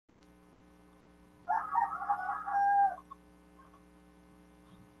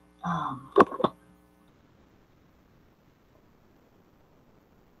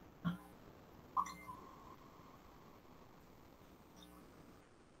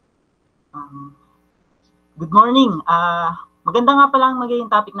Good morning. Maganda nga pala ang magiging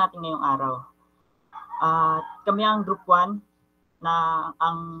topic natin ngayong araw. Kami ang Group 1 na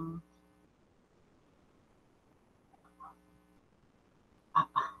ang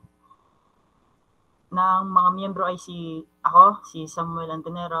ng mga miyembro ay si Samuel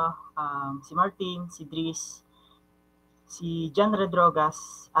Antonero, si Martin, si Dries, si John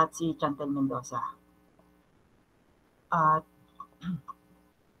Redrogas, at si Chantel Mendoza. At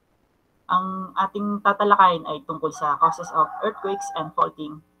ang ating tatalakayin ay tungkol sa causes of earthquakes and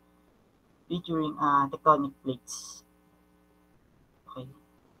faulting featuring tectonic plates. Okay.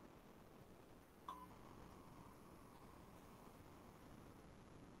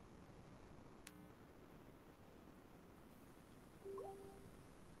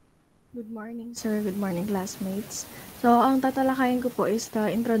 Good morning, sir. Good morning, classmates. So, ang tatalakayin ko po is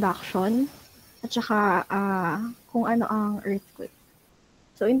the introduction at saka kung ano ang earthquake.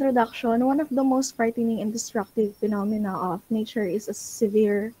 So, introduction, one of the most frightening and destructive phenomena of nature is a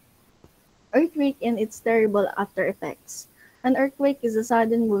severe earthquake and its terrible after effects. An earthquake is a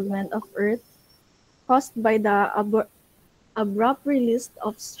sudden movement of earth caused by the abrupt release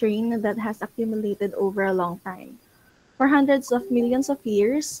of strain that has accumulated over a long time. For hundreds of millions of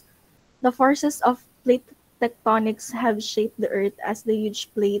years, the forces of plate tectonics have shaped the Earth as the huge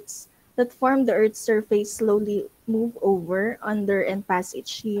plates that form the Earth's surface slowly move over, under, and pass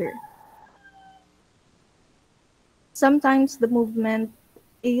each year. Sometimes the movement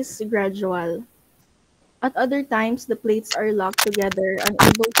is gradual. At other times, the plates are locked together,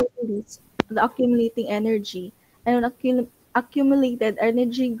 unable to release the accumulating energy, and when accumulated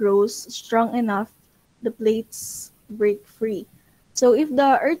energy grows strong enough, the plates break free. So if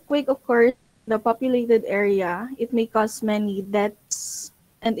the earthquake occurs in the populated area, it may cause many deaths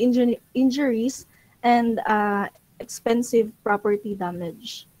and injuries and expensive property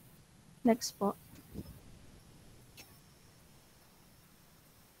damage. Next po.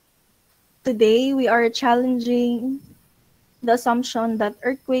 Today, we are challenging the assumption that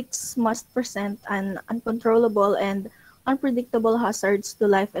earthquakes must present an uncontrollable and unpredictable hazards to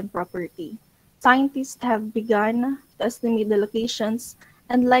life and property. Scientists have begun to estimate the locations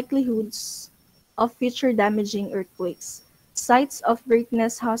and likelihoods of future damaging earthquakes. Sites of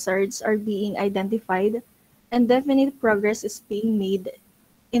greatness hazards are being identified, and definite progress is being made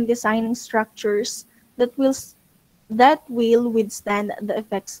in designing structures that will withstand the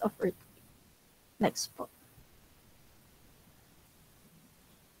effects of earthquake. Next po.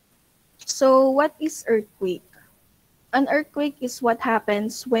 So, what is earthquake? An earthquake is what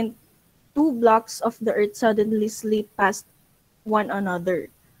happens when two blocks of the earth suddenly slip past one another.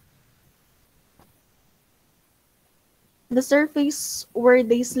 The surface where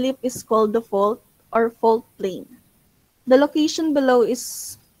they slip is called the fault or fault plane. The location below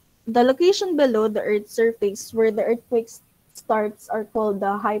the earth's surface where the earthquake starts are called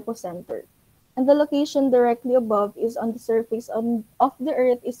the hypocenter. And the location directly above is on the surface of the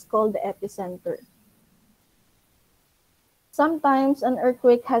earth is called the epicenter. Sometimes an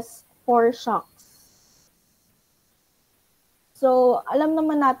earthquake has 4 shocks. So, alam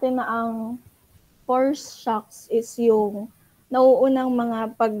naman natin na ang 4 shocks is yung nauunang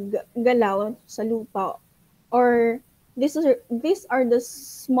mga paggalaw sa lupa, or these are the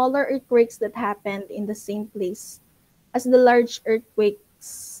smaller earthquakes that happened in the same place as the large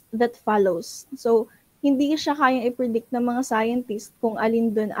earthquakes that follows. So, hindi siya kayang i-predict ng mga scientists kung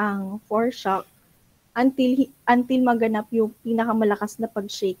alin dun ang foreshock until maganap yung pinakamalakas na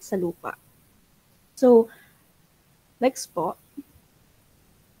pag-shake sa lupa. So, next po.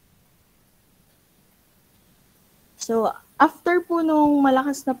 So, after po nung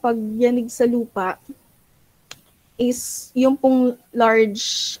malakas na pagyanig sa lupa, is yung pong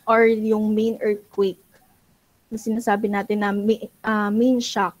large or yung main earthquake na sinasabi natin na main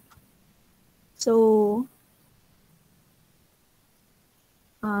shock. So,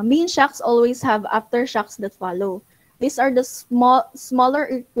 main shocks always have aftershocks that follow. These are the smaller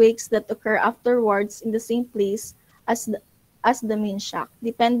earthquakes that occur afterwards in the same place as the main shock.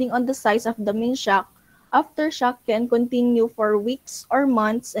 Depending on the size of the main shock, aftershock can continue for weeks or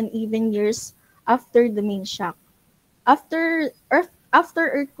months and even years after the main shock. After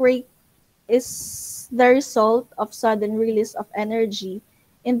earthquake is the result of sudden release of energy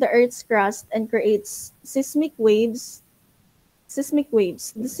in the Earth's crust and creates seismic waves.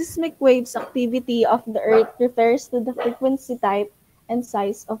 The seismic waves activity of the Earth refers to the frequency, type, and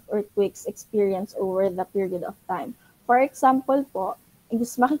size of earthquakes experienced over the period of time. For example po,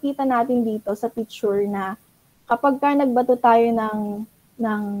 is makikita natin dito sa picture na kapag ka nagbato tayo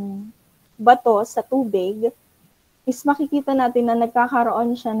ng bato sa tubig, is makikita natin na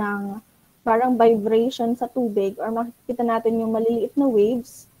nagkakaroon siya ng parang vibration sa tubig or makikita natin yung maliliit na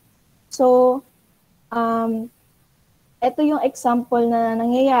waves. So, ito yung example na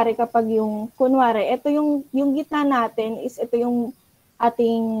nangyayari kapag yung, kunwari, ito yung gitna natin is ito yung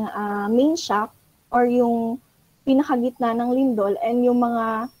ating main shaft or yung pinakagitna ng lindol, and yung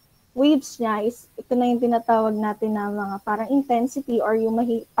mga waves niya is ito na yung tinatawag natin na mga parang intensity or yung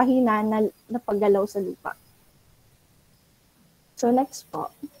pahina na paggalaw sa lupa. So next po.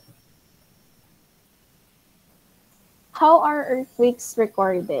 How are earthquakes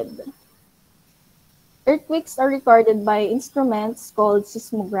recorded? Earthquakes are recorded by instruments called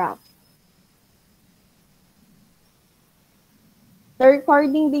seismograph. The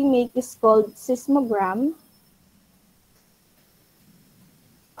recording they make is called seismogram.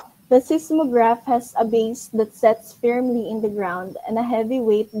 The seismograph has a base that sets firmly in the ground and a heavy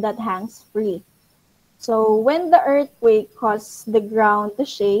weight that hangs free. So when the earthquake causes the ground to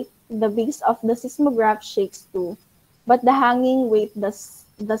shake, the base of the seismograph shakes too, but the hanging weight does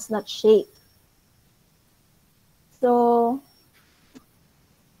not shake. So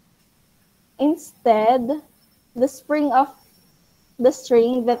instead, the spring of the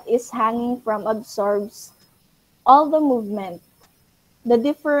string that is hanging from absorbs all the movement. The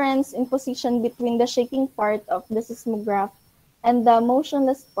difference in position between the shaking part of the seismograph and the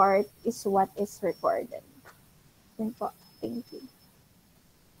motionless part is what is recorded. Thank you.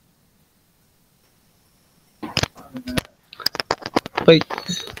 Okay.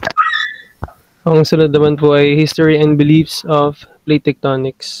 Ang sunod naman po ay History and Beliefs of Plate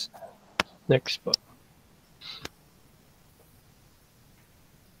Tectonics. Next po.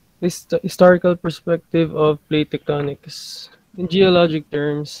 Historical perspective of plate tectonics. In geologic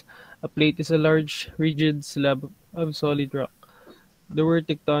terms, a plate is a large, rigid slab of solid rock. The word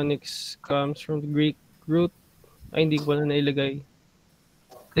tectonics comes from the Greek root, hindi ko na nailagay,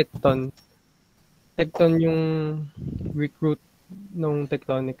 tecton. Tecton yung Greek root ng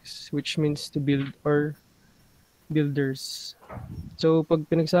tectonics, which means to build or builders. So, pag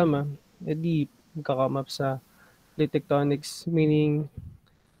pinagsama, edi magka-come up sa plate tectonics, meaning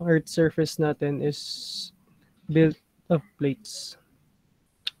Earth's surface natin is built of plates.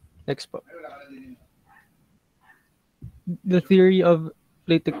 Next po. The theory of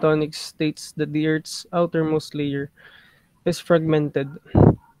plate tectonics states that the Earth's outermost layer is fragmented,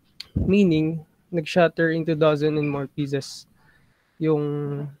 meaning nag-shatter into dozen and more pieces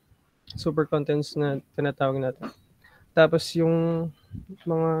yung supercontinents na tinatawag natin. Tapos yung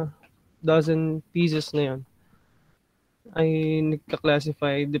mga dozen pieces na yun ay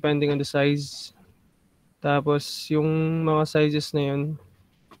nagka-classify depending on the size. Tapos yung mga sizes na yun,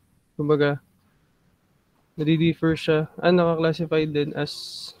 kumbaga, nadi-differ siya. Naka-classify din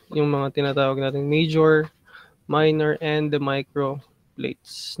as yung mga tinatawag natin major, minor, and the micro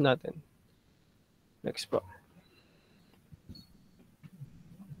plates natin. Next po.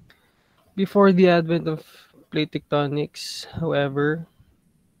 Before the advent of plate tectonics, however,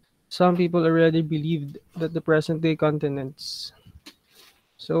 some people already believed that the present-day continents.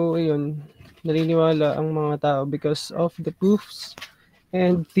 So, ayun, naniniwala ang mga tao because of the proofs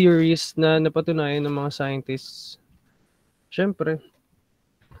and theories na napatunayan ng mga scientists. Siyempre,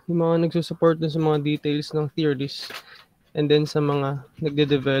 yung mga nagsusupport sa mga details ng theories and then sa mga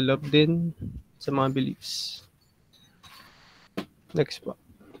nagde-develop din sa mga beliefs. Next po.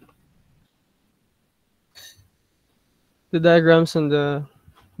 The diagrams on the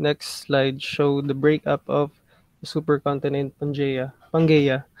next slide show the breakup of the supercontinent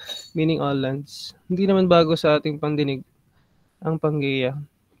Pangaea, meaning all lands. Hindi naman bago sa ating pandinig ang Pangaea.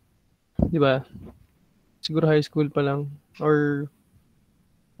 Di ba? Siguro high school pa lang or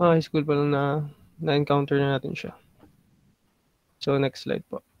high school pa lang na-encounter na natin siya. So, next slide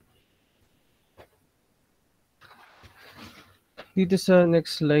po. Dito sa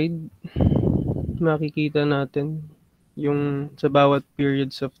next slide, makikita natin yung sa bawat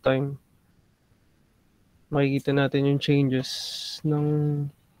periods of time. Makikita natin yung changes nung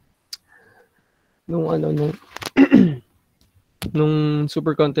nung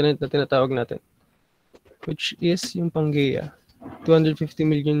supercontinent na tinatawag natin, which is yung Pangaea. 250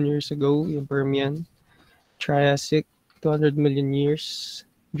 million years ago, yung Permian. Triassic, 200 million years.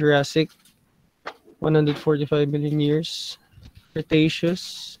 Jurassic, 145 million years.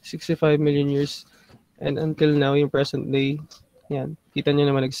 Cretaceous, 65 million years. And until now, yung present day, yan, kita nyo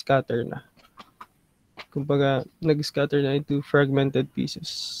naman nag-scatter na. Kumbaga, nag-scatter na into fragmented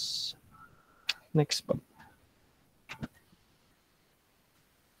pieces. Next po.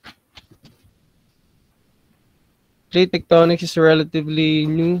 Plate tectonics is a relatively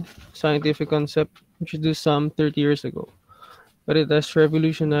new scientific concept introduced some 30 years ago, but it has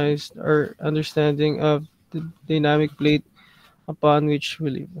revolutionized our understanding of the dynamic plate upon which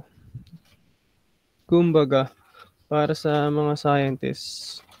we live. Kumbaga, para sa mga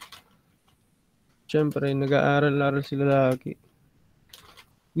scientists, syempre, nag-aaral-aral sila lagi.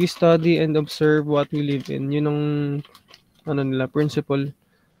 We study and observe what we live in. Yun ang principle.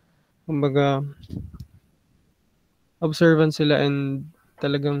 Kumbaga, observant sila and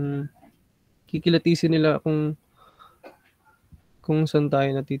talagang kikilatisin nila kung saan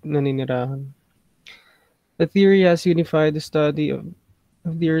tayo naninirahan. The theory has unified the study of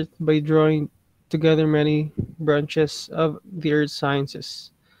the Earth by drawing together many branches of the Earth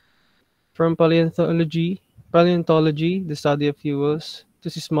sciences, from paleontology, the study of fuels, to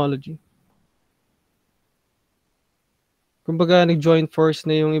seismology. Kumbaga, nag-join force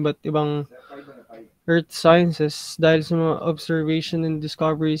na yung iba't ibang Earth sciences dahil sa mga observation and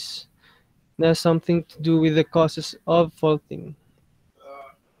discoveries na has something to do with the causes of faulting.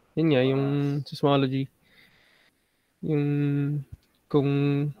 Yun nga, yung seismology. Yung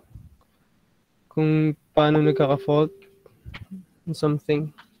kung paano nagkaka-fault in something.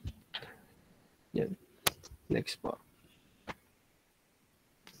 Yan. Next po.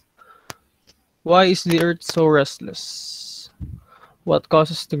 Why is the Earth so restless? What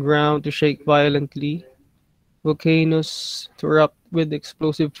causes the ground to shake violently, volcanoes to erupt with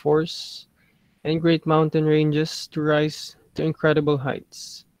explosive force, and great mountain ranges to rise to incredible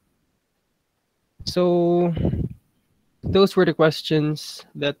heights? So, those were the questions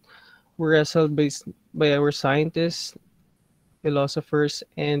that were wrestled by our scientists, philosophers,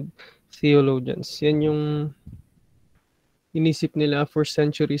 and theologians. Yan yung inisip nila for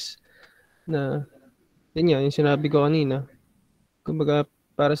centuries na, yun nga, yung sinabi ko kanina. Kumbaga,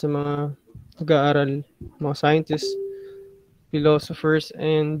 para sa mga nag-aaral, mga scientists, philosophers,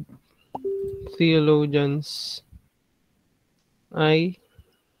 and theologians,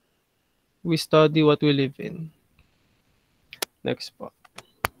 we study what we live in. Next po.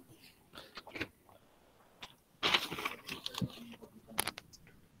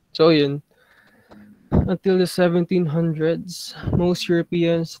 So yun, until the 1700s, most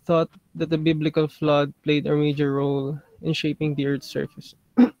Europeans thought that the biblical flood played a major role in shaping the Earth's surface.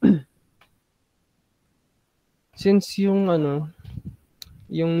 Since yung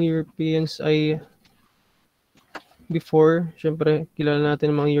Europeans ay before, syempre kilala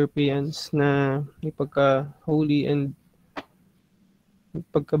natin ang mga Europeans na may pagka-holy and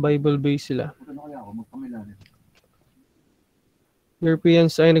pagka-Bible-based sila.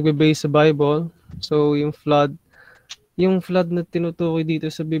 Europeans ay nagbe-base sa Bible. So, yung flood na tinutukoy dito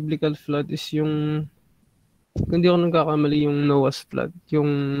sa biblical flood is yung, kung di ako nagkakamali, yung Noah's flood. Yung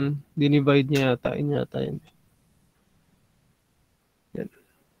dinivide niya yata. Yan.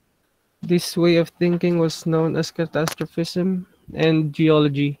 This way of thinking was known as catastrophism, and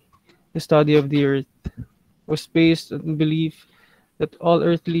geology, the study of the earth, was based on belief that all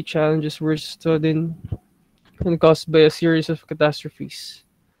earthly challenges were sudden and caused by a series of catastrophes.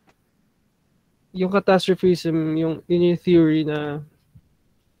 Yung catastrophism, yun yung theory na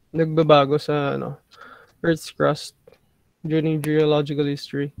nagbabago sa Earth's crust during geological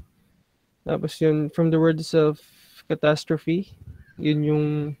history. Tapos yun, from the word itself, catastrophe, yun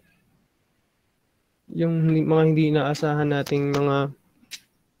yung mga hindi inaasahan nating mga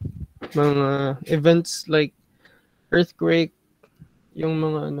events like earthquake, yung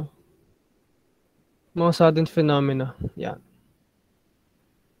mga sudden phenomena. Yeah.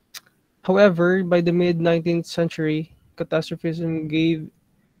 However, by the mid-19th century, catastrophism gave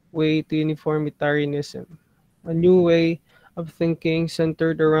way to uniformitarianism, a new way of thinking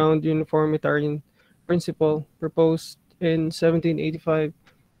centered around uniformitarian principle proposed in 1785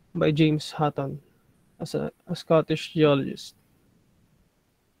 by James Hutton as a Scottish geologist.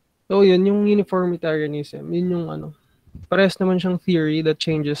 So yun, yung uniformitarianism, yun yung parehas naman siyang theory that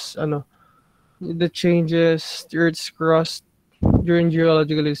changes the Earth's crust during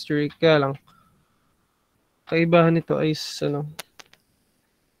geological history. Kaya lang, kaibahan nito ay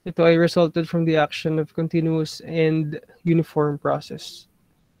ito ay resulted from the action of continuous and uniform process.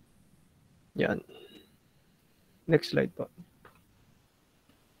 Yan. Next slide po.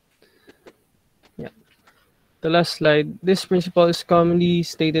 Yan. The last slide. This principle is commonly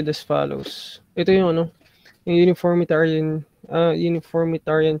stated as follows. Ito yung yung uniformitarian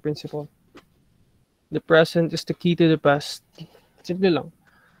principle. The present is the key to the past. Simple lang.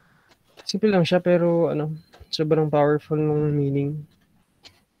 Simple lang siya pero sobrang powerful ng meaning.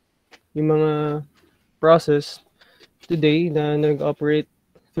 Yung mga process today na nag-operate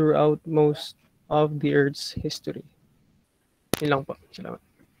throughout most of the Earth's history. Yun lang po. Salamat.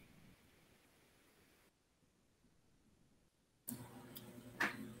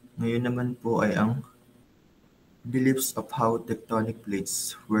 Ngayon naman po ay ang beliefs of how tectonic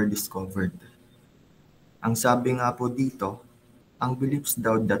plates were discovered. Ang sabi nga po dito, ang beliefs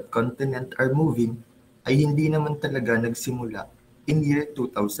daw that continents are moving ay hindi naman talaga nagsimula in year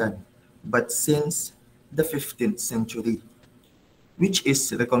 2000, but since the 15th century, which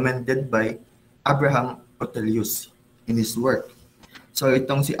is recommended by Abraham Ortelius in his work. So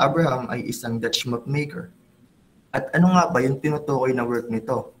itong si Abraham ay isang Dutch mapmaker. At ano nga ba yung tinutukoy na work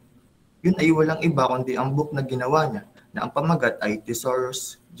nito? Yun ay walang iba kundi ang book na ginawa niya na ang pamagat ay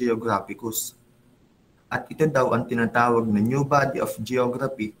Thesaurus Geographicus. At ito daw ang tinatawag na New Body of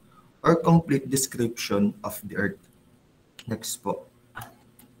Geography or Complete Description of the Earth. Next po.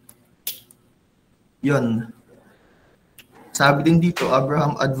 Yun. Sabi din dito,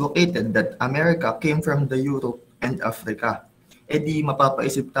 Abraham advocated that America came from the Europe and Africa. E di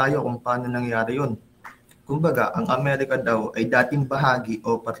mapapaisip tayo kung paano nangyari yun. Kumbaga, ang Amerika daw ay dating bahagi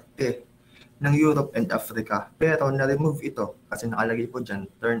o parte ng Europe and Africa. Pero na-remove ito kasi nakalagay po dyan,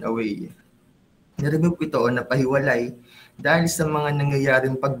 turn away. Na-remove ito o napahiwalay dahil sa mga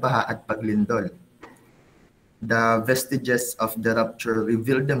nangyayaring pagbaha at paglindol. The vestiges of the rupture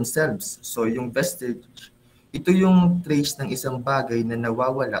reveal themselves. So yung vestige, ito yung trace ng isang bagay na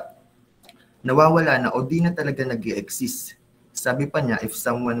nawawala na o di na talaga nag-i-exist. Sabi pa niya, if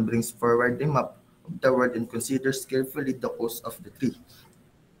someone brings forward the map of the world and considers carefully the cause of the tree.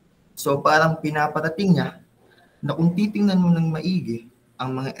 So parang pinaparating niya na kung titingnan mo ng maigi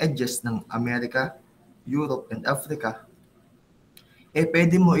ang mga edges ng Amerika, Europe, and Africa, eh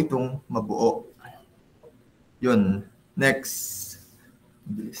pwede mo itong mabuo. Yun. Next.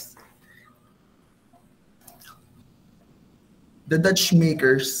 Bilis. The Dutch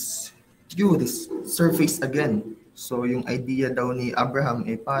makers' theories surface again. So yung idea daw ni Abraham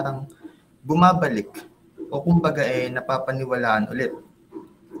ay parang bumabalik o kumbaga napapaniwalaan ulit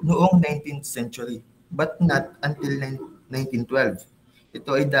noong 19th century but not until 1912. Ito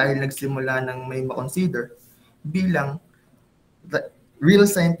ay dahil nagsimula ng may makonsider bilang real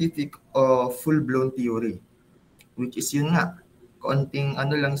scientific o full-blown theory, which is yun nga, konting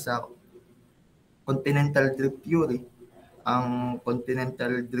lang sa continental drift theory. Ang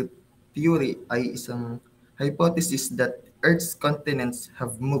continental drift theory ay isang hypothesis that Earth's continents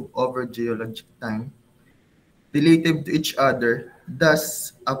have moved over geologic time relative to each other,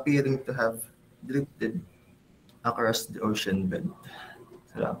 thus appearing to have drifted across the ocean bed.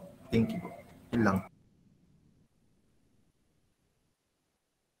 So, thank you. Yun lang.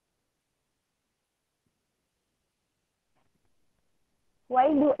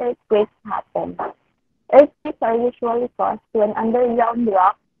 Why do earthquakes happen? Earthquakes are usually caused when underground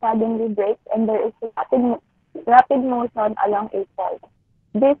rock suddenly breaks and there is rapid motion along a fault.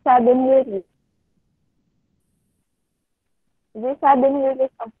 This sudden release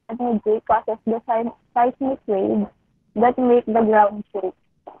of energy causes the seismic waves that make the ground shake.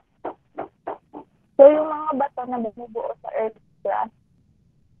 So yung mga bato na bumubuo sa Earth's crust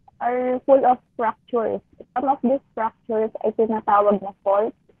are full of fractures. Some of these fractures ay tinatawag na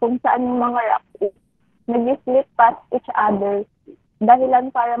faults kung saan yung mga rocks nag-slip past each other dahilan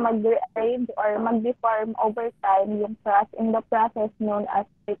para mag-rearrange or mag-deform over time yung crust in the process known as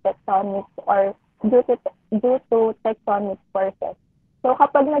tectonics or due to tectonic forces. So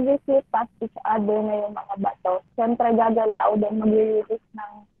kapag nag-slip past each other na yung mga bato, siyempre gagalaw din mag-release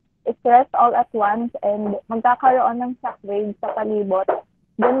ng stress all at once and magkakaroon ng shockwave sa palibot.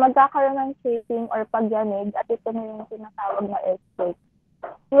 Then magkakaroon ng shaking or pagyanig at ito na yung tinatawag na earthquake.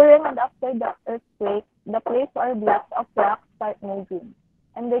 During and after the earthquake, the plates or blocks of rock start moving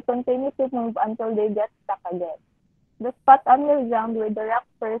and they continue to move until they get stuck again. The spot underground where the rock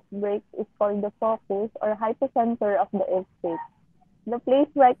first breaks is called the focus or hypocenter of the earthquake. The place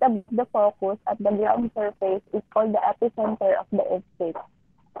right above the focus at the ground surface is called the epicenter of the earthquake.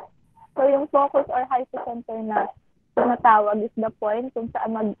 So yung focus or hypocenter na tinatawag is the point kung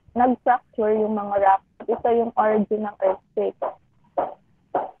saan nag-fracture yung mga rocks. Ito yung origin ng earthquake.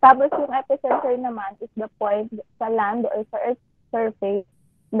 Tapos yung epicenter naman is the point sa land or sa earth's surface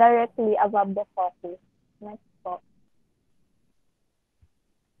directly above the focus. Next po.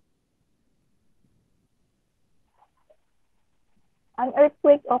 An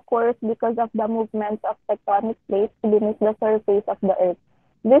earthquake occurs because of the movement of tectonic plates beneath the surface of the earth.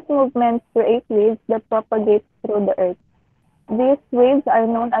 These movements create waves that propagate through the earth. These waves are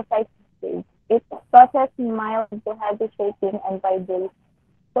known as seismic waves. It causes mild to heavy shaking and vibration.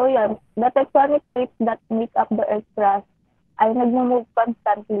 So yan, the tectonic plates that make up the earth's crust ay nag-move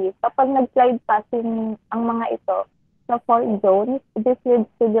constantly. Kapag nag-slide past ang mga ito, sa fault zones. This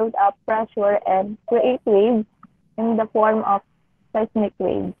leads to build up pressure and create waves in the form of seismic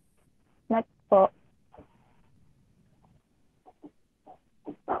waves. Next po.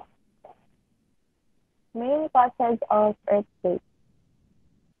 Main causes of earthquakes.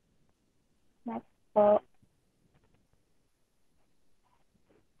 Next po.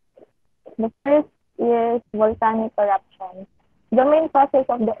 The first is volcanic eruptions. The main causes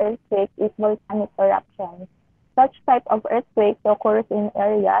of the earthquake is volcanic eruptions. Such type of earthquake occurs in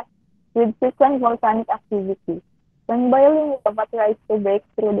areas with frequent volcanic activity. When boiling lava tries to break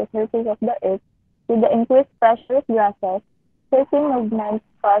through the surface of the earth, with the increased pressure gases, certain movements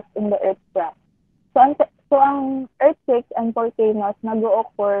caused in the earth crust. So ang earthquakes and volcanoes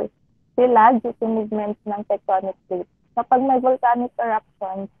nag-o-occur sila due to movements ng tectonic plates. Kapag may volcanic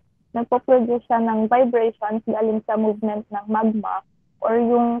eruptions, nagpo-produce siya ng vibrations galing sa movement ng magma or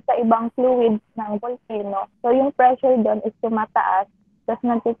yung sa ibang fluids ng volcano. So yung pressure doon is tumataas, tapos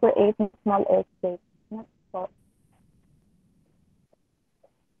nag-create ng small earthquake. Next po.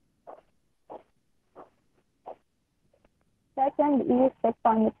 Second is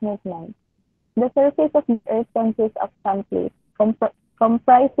tectonic movement. The surface of the earth consists of some plates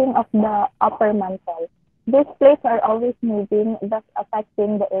comprising of the upper mantle. These plates are always moving, thus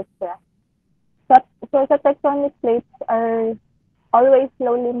affecting the earth crust. So the tectonic plates are always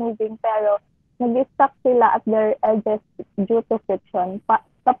slowly moving pero nag-stuck sila at their edges due to friction.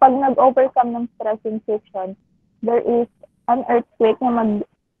 Kapag nag-overcome ng stress and friction, there is an earthquake na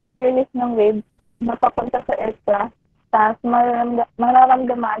mag-release ng waves na papunta sa earth crust, tapos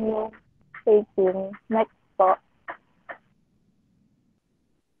mararamdaman yung shaking. Next po.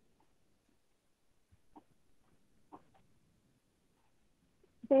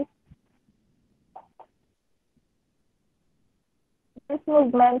 These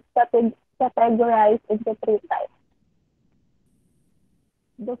movements categorized into three types.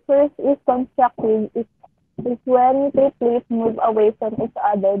 The first is constructive, is when three plates move away from each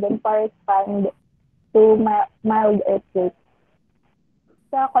other then correspond to mild earthquakes.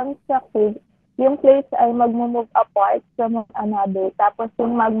 Sa constructive, yung plates ay mag-move apart from one another, tapos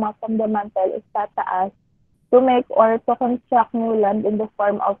yung magma from the mantle is tataas to make or to construct new land in the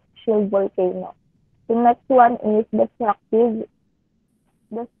form of shield volcano. The next one is destructive.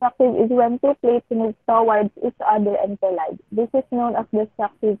 Destructive is when two plates move towards each other and collide. This is known as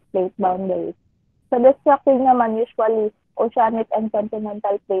destructive plate boundaries. Sa destructive naman, usually oceanic and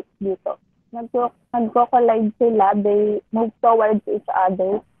continental plates dito. Nagko-collide sila, they move towards each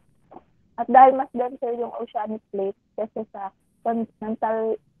other. At dahil mas denser yung oceanic plate kaysa sa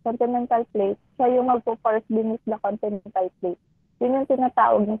continental plate, siya yung magpo-force beneath the continental plate. Yun yung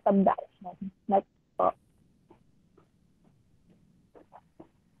tinatawag ng subduction. Next po.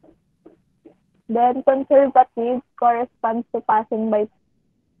 Then conservative corresponds to passing by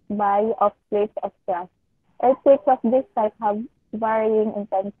of plates of crust. Earthquakes of this type have varying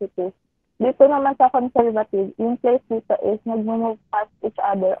intensities. Dito naman sa conservative, yung plates dito is nag-move past each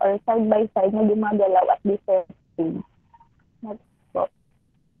other or side by side na gumagalaw at different speeds. Next po.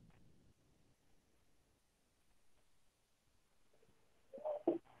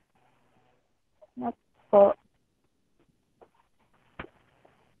 Next po.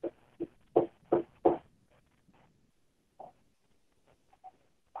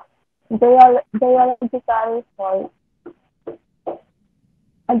 Geological fault.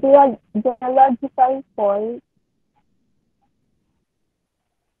 A geological fault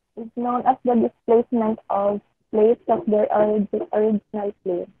is known as the displacement of plates of their original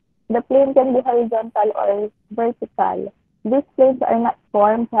plane. The plane can be horizontal or vertical. These planes are not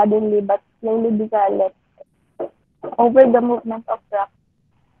formed suddenly but slowly develop over the movement of rocks.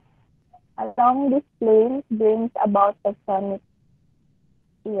 Along this plane brings about tectonic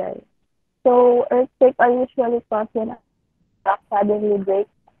shear. So earthquakes are usually caused when a rock suddenly breaks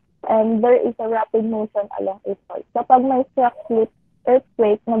and there is a rapid motion along its fault. Kapag may strike slip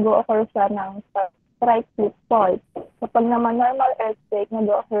earthquake, nag-o-occur siya ng strike slip fault. Kapag naman normal earthquake,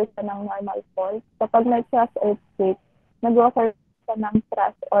 nag-o-occur siya ng normal fault. Kapag may thrust earthquake, nag-o-occur siya ng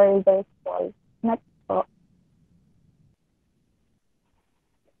thrust or reverse fault. Next po.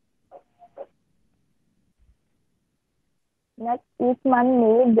 Next is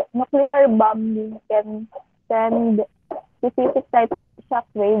man-made. Nuclear bombing can send specific type of shock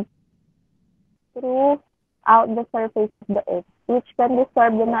waves throughout the surface of the earth, which can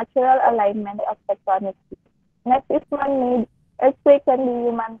disturb the natural alignment of tectonic plates. Next is man-made. Earthquake can be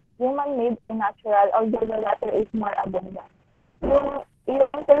human-made and natural, although the latter is more abundant. Yung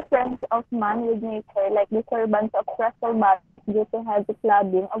interference of man with nature, like disturbance of crustal bodies due to heavy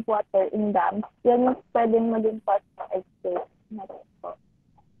flooding of water in dams, yan yung pwedeng maging cause ng earthquake. Next po.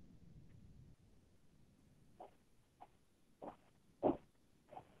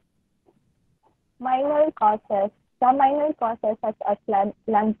 Minor causes. Some minor causes such as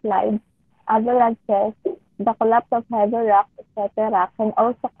landslides, avalanches, the collapse of heavy rock, etc. can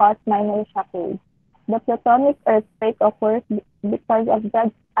also cause minor shockwaves. The plutonic earthquake occurs because of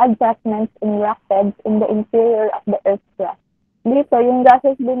adjustments in rock beds in the interior of the Earth's crust. Dito, yung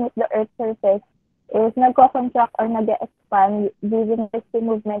gases beneath the Earth's surface is nagko-contract or nag-expand giving rise to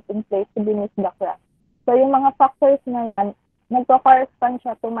movement in place beneath the crust. So, yung mga factors na yan, nagko-correspond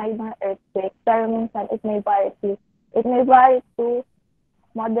siya to minor earthquake, pero minsan it may vary to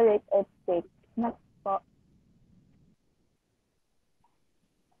moderate earthquake. Next po.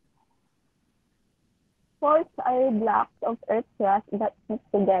 Faults are blocks of earth crust that stick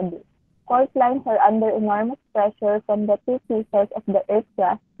together. Fault lines are under enormous pressure from the two pieces of the earth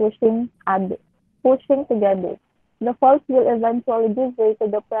crust pushing together. The faults will eventually give way to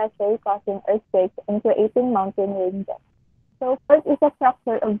the pressure, causing earthquakes and creating mountain ranges. So fault is a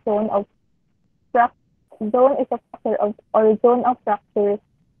fracture of zone of fractures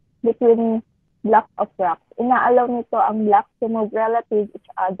between blocks of rocks. Inaalaw nito ang blocks to move relative each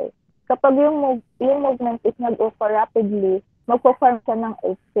other. Kapag yung movement is nag-occur rapidly, magpo-form siya ng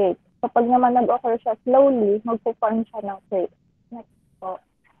earthquake. Kapag naman nag-occur siya slowly, magpo-form siya ng quake. Next po.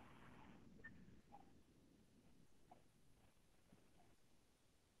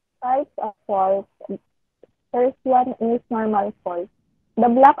 Types of faults. First one is normal fault.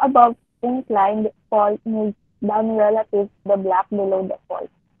 The block above inclined fault moves down relative to the block below the fault.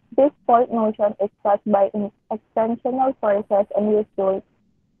 This fault motion is caused by extensional forces and results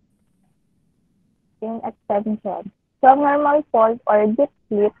in extension. So, normal fault or deep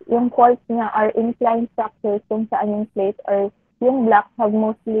split, yung faults niya are inclined structures kung saan yung plate or yung blocks have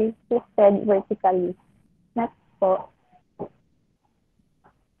mostly shifted vertically. Next po.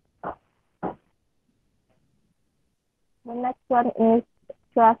 The next one is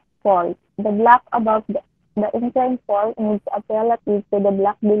thrust fault. The block above the inclined fault moves up relative to the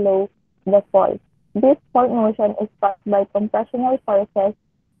block below the fault. This fault motion is caused by compressional forces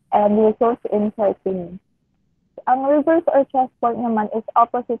and results in shortening. Ang reverse or thrust fault naman is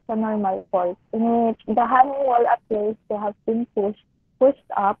opposite sa normal fault, in which the hanging wall appears to have been pushed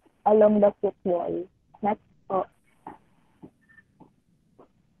up along the foot wall. Next po.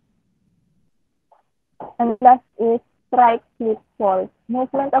 And last is strike slip fault.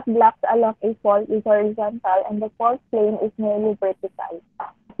 Movement of blocks along a fault is horizontal and the fault plane is nearly vertical.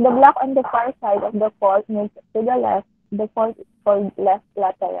 The block on the far side of the fault moves to the left. The fault is called left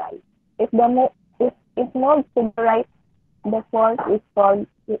lateral. If it moves to the right, the fault is called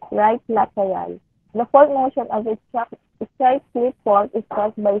right lateral. The fault motion of a strike slip fault is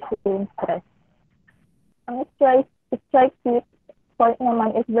caused by shearing stress. Ang strike slip fault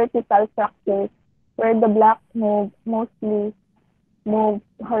naman is vertical fractures where the blocks mostly move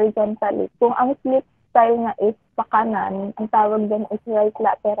horizontally. Kung ang slip style na is pakanan, ang tawag din is right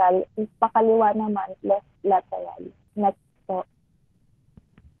lateral, is pakaliwa naman left lateral. Next po.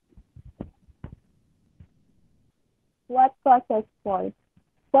 What causes faults?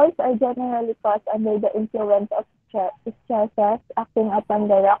 Faults are generally caused under the influence of stresses acting upon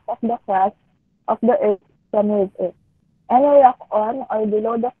the rock of the crust of the earth beneath it. Any rock on or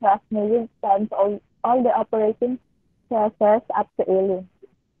below the crust may withstand all the operating stresses up to a limit,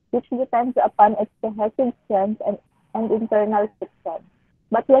 which depends upon its cohesive strength and internal friction.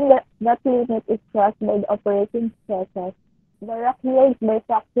 But when that limit is crossed by the operating stresses, the rock yields by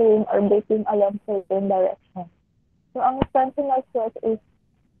fracturing or breaking along certain directions. So, ang tensional stress is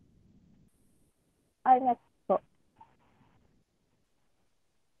next po.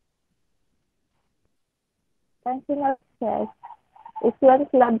 Tensional stress is when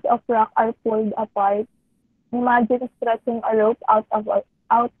slabs of rock are pulled apart. Imagine stretching a rope out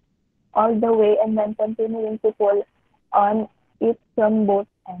all the way and then continuing to pull on it from both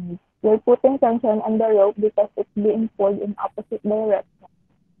ends. You're putting tension on the rope because it's being pulled in opposite direction.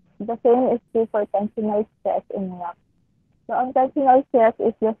 The same is true for tensional stress in rock. So, ang tensional stress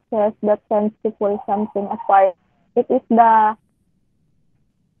is the stress that tends to pull something apart. It is the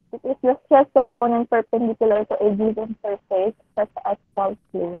stress component perpendicular to a given surface, such as fault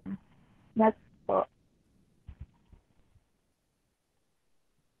plane. Next po.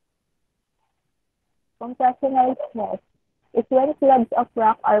 Compressional stress is when slabs of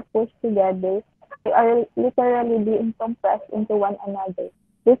rock are pushed together. They are literally being compressed into one another.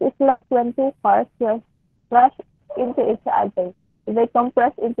 This is like when two cars rush into each other. They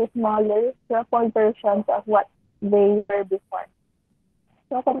compress into smaller, crumpled versions of what they were before.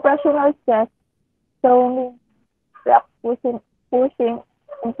 So compressional stress, so rock pushing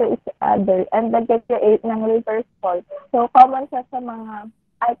into each other and nag-create ng reverse fault. So common siya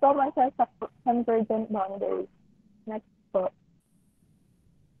sa convergent boundaries. Next po.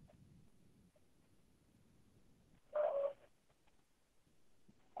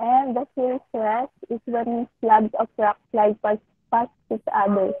 And the shear stress is when slabs of rock slide past each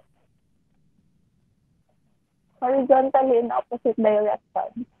other horizontally in opposite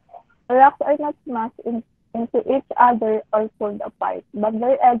directions. Rocks are not smashed into each other or pulled apart, but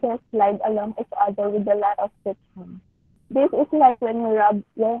their edges slide along each other with a lot of friction. This is like when you rub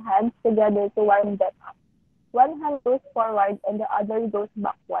your hands together to warm them up. One hand goes forward and the other goes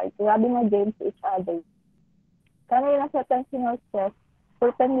backward, rubbing against each other. Kanina sa tensional stress,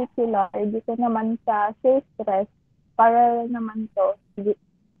 perpendicular, dito naman sa shear stress, parallel naman to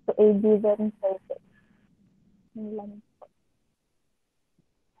a given surface. Yun lang.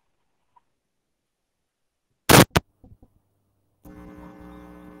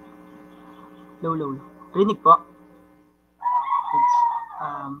 Low. Rinig po.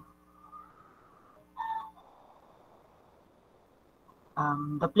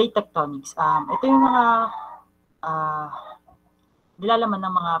 The plate tectonics. Ito yung mga nilalaman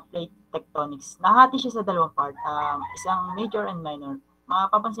ng mga plate tectonics. Nahati siya sa dalawang part. Isang major and minor.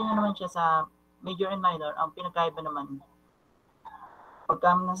 Mapapansin nyo naman siya sa major and minor. Ang pinagkaiba naman,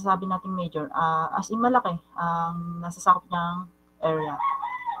 pagka nasasabi natin major, as in malaki ang nasasakop niyang area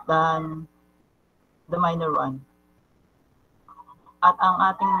than the minor one. At ang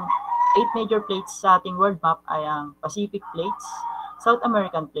ating 8 major plates sa ating world map ay ang Pacific plates, South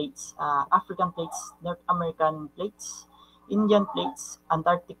American plates, African plates, North American plates, Indian plates,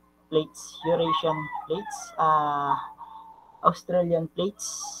 Antarctic plates, Eurasian plates, Australian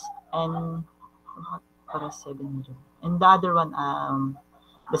plates, and para 7 major. And the other one,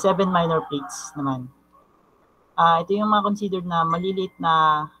 the 7 minor plates naman. Ito yung mga considered na maliliit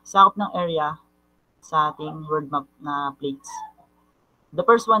na sakop ng area sa ating world map na plates. The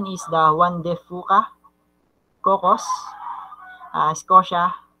first one is the Juan de Fuca, Cocos,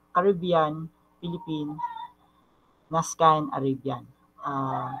 Scotia, Caribbean, Philippine, Nazca, and Arabian.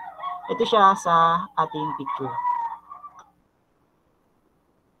 Ito siya sa ating picture.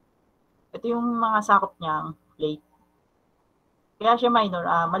 Ito yung mga sakop niyang plate. Kaya siya minor,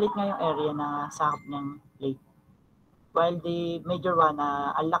 maliit nga yung area na sakop niyang plate. While the major one,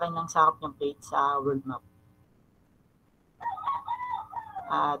 ang laki ng sakop niyang plate sa world map.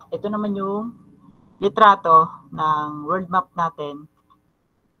 At ito naman yung litrato ng world map natin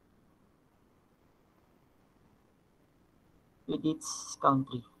with its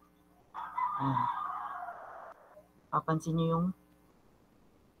country. Papansin nyo yung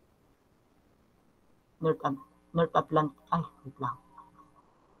North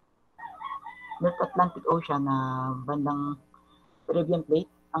Atlantic Ocean na bandang Caribbean plate.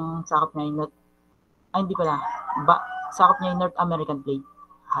 Ang sakop niya yung sakop niya yung North American plate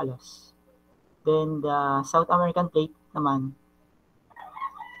halos. Then the South American plate naman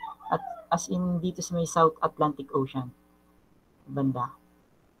at as in dito sa may South Atlantic Ocean banda.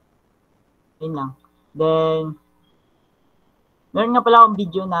 Yun lang. Then meron nga pala akong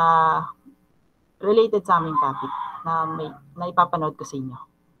video na related sa aming topic na ipapanood ko sa inyo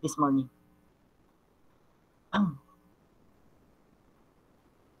this morning.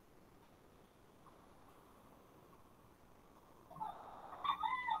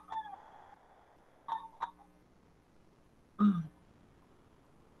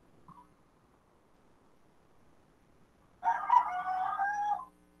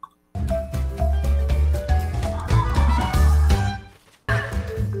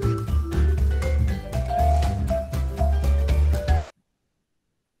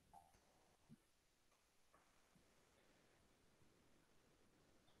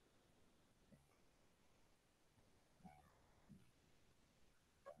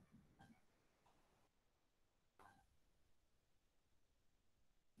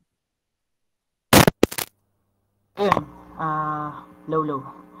 Ayun, low.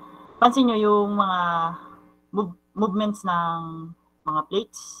 Pansin nyo yung mga movements ng mga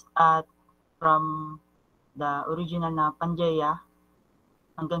plates at from the original na Pangaea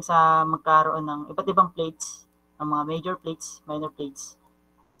hanggang sa magkaroon ng iba't ibang plates, ng mga major plates, minor plates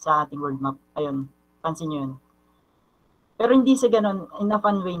sa ating world map. Ayun, pansin nyo yun. Pero hindi sa ganun, in a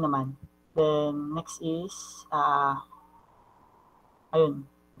fun way naman. Then, next is, ayun,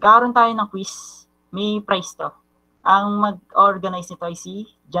 karoon tayo ng quiz. May prize to. Ang mag-organize nito ay si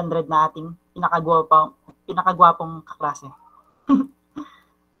John Red na ating pinakagwapong kaklase.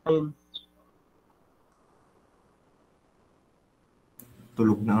 Ayun.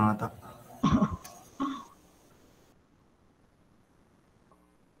 Tulog na ata.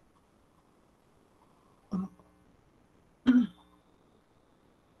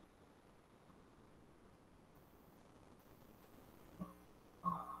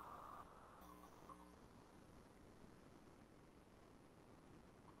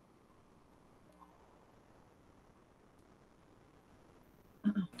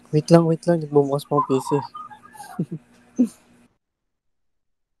 Wait lang. Nagbubukas pa ang PC.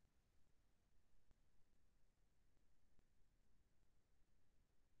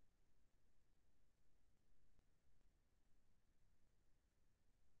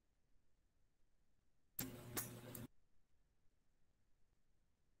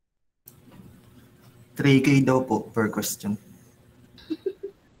 $3K daw po per question.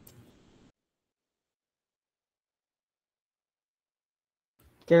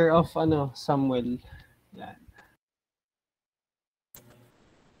 Care of Samuel. Yan.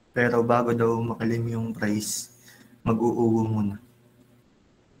 Pero bago daw makilim yung price, mag-uuwo muna.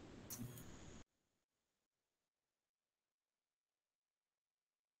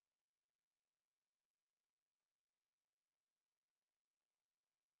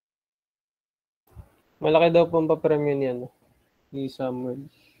 Malaki daw po ang papremyo ni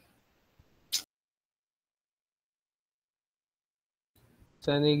Samuel.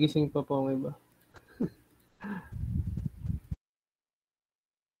 Sana igising pa po ang iba.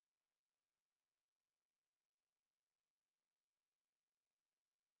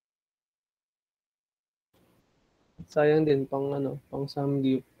 Sayang din pang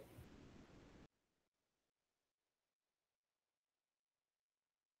Samgyup.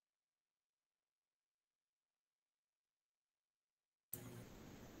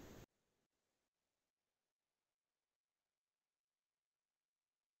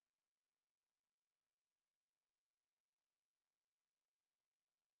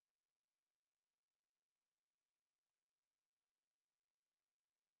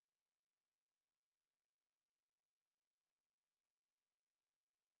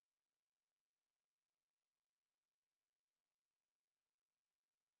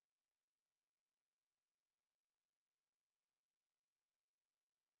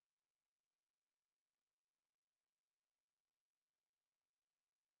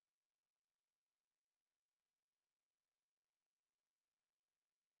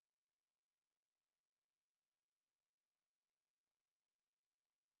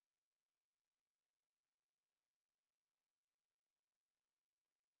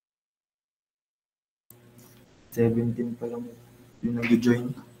 $17 pa lang yung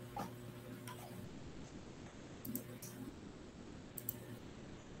nag-join.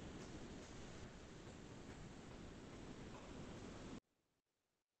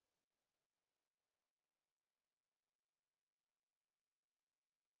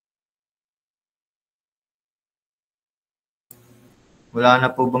 Wala na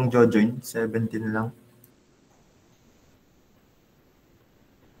po bang join? 17 lang.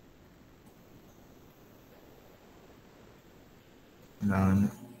 Wala na.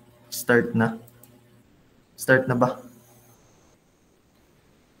 Start na ba?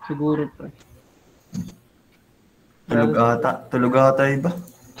 Siguro pa. Tulog ata iba.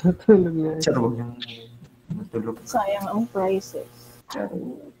 Tulog na. Siya huwag yung matulog. Sayang ang prices.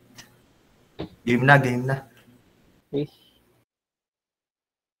 Game na. Eh.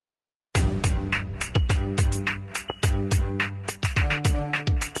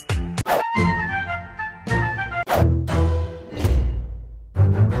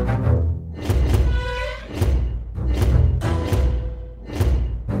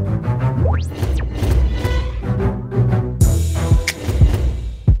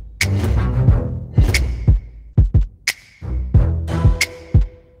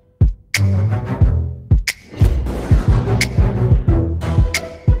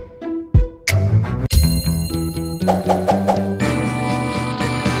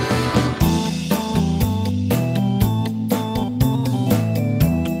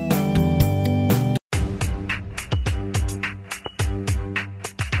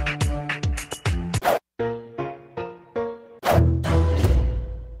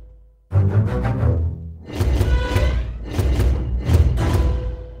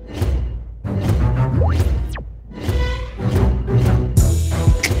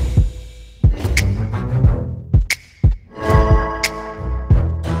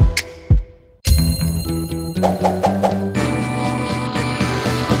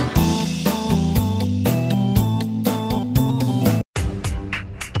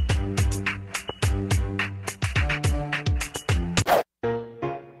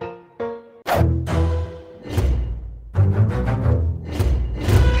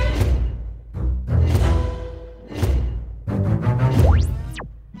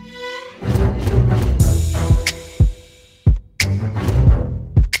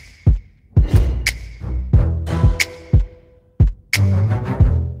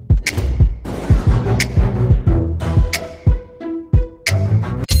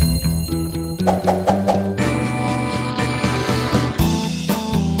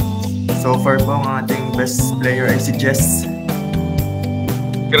 So far po ang ating best player ay si Jess.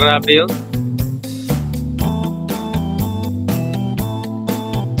 Grabe yun.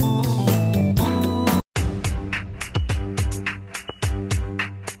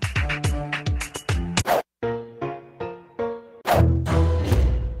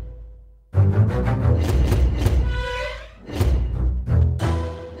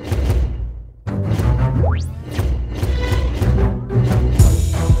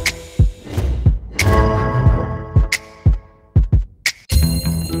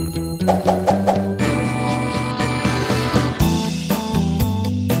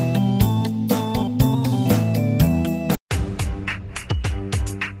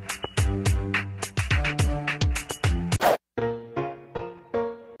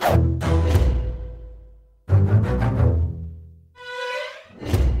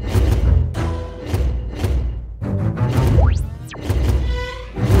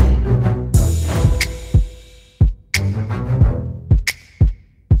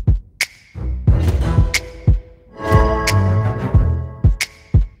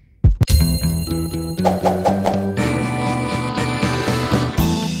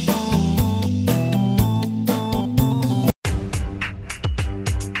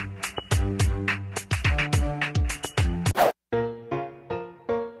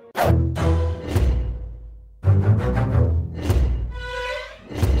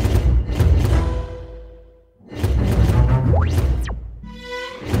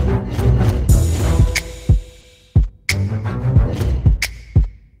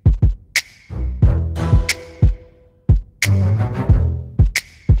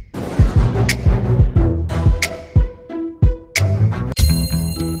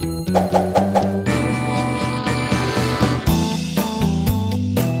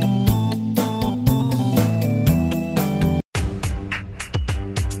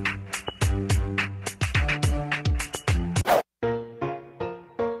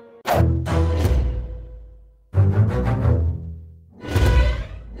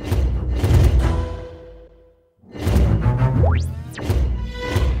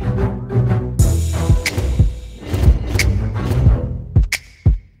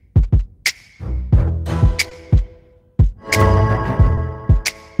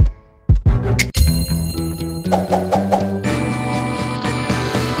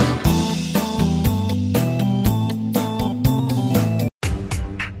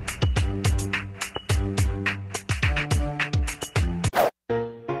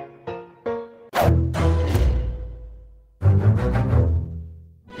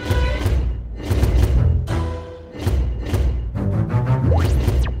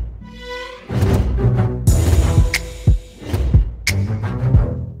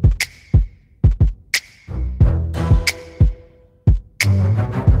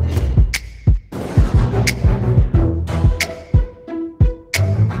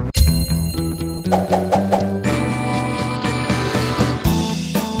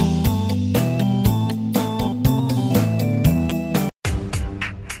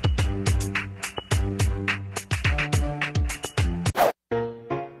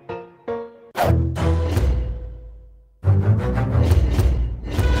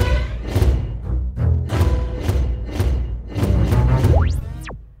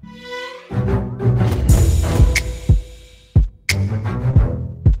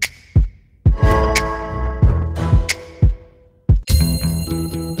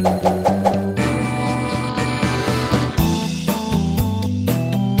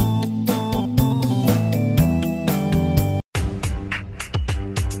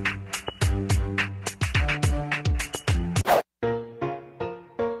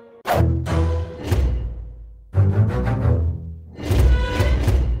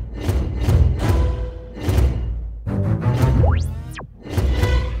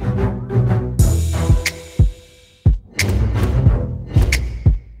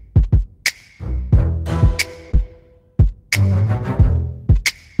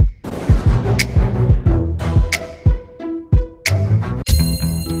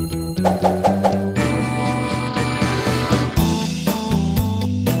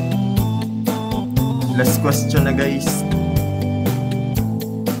 Last question na guys.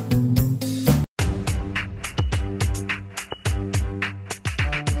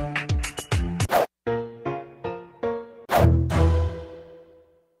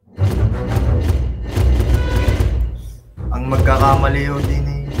 Ang magkakamali ho din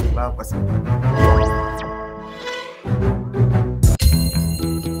eh, di ba?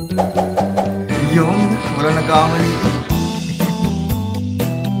 Yun, wala nagkakamali eh.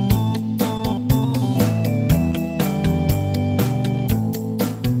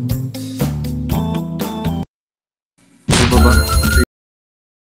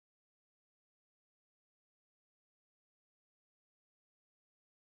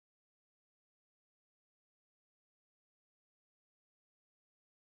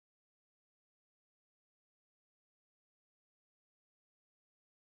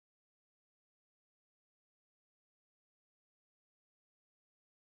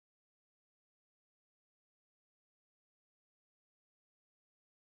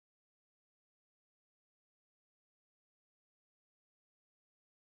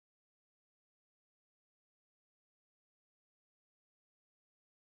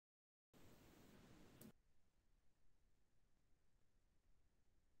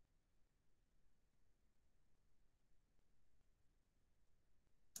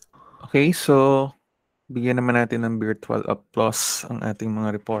 Okay, so bigyan naman natin ng virtual applause ang ating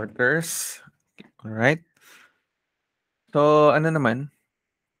mga reporters. Alright. So, ano naman?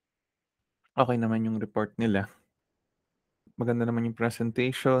 Okay naman yung report nila. Maganda naman yung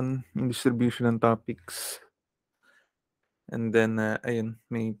presentation, yung distribution ng topics. And then, ayun,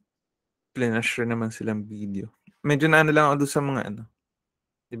 may plinashare naman silang video. Medyo na ano lang ako doon sa mga ano.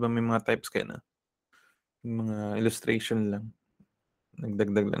 Di ba may mga types kayo na? Yung mga illustration lang.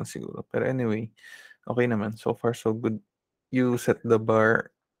 Nagdagdag lang siguro. Pero anyway, okay naman. So far, so good. You set the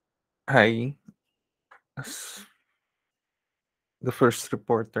bar high as the first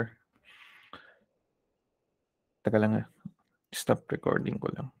reporter. Taka lang Stop recording ko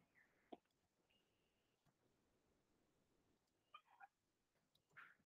lang.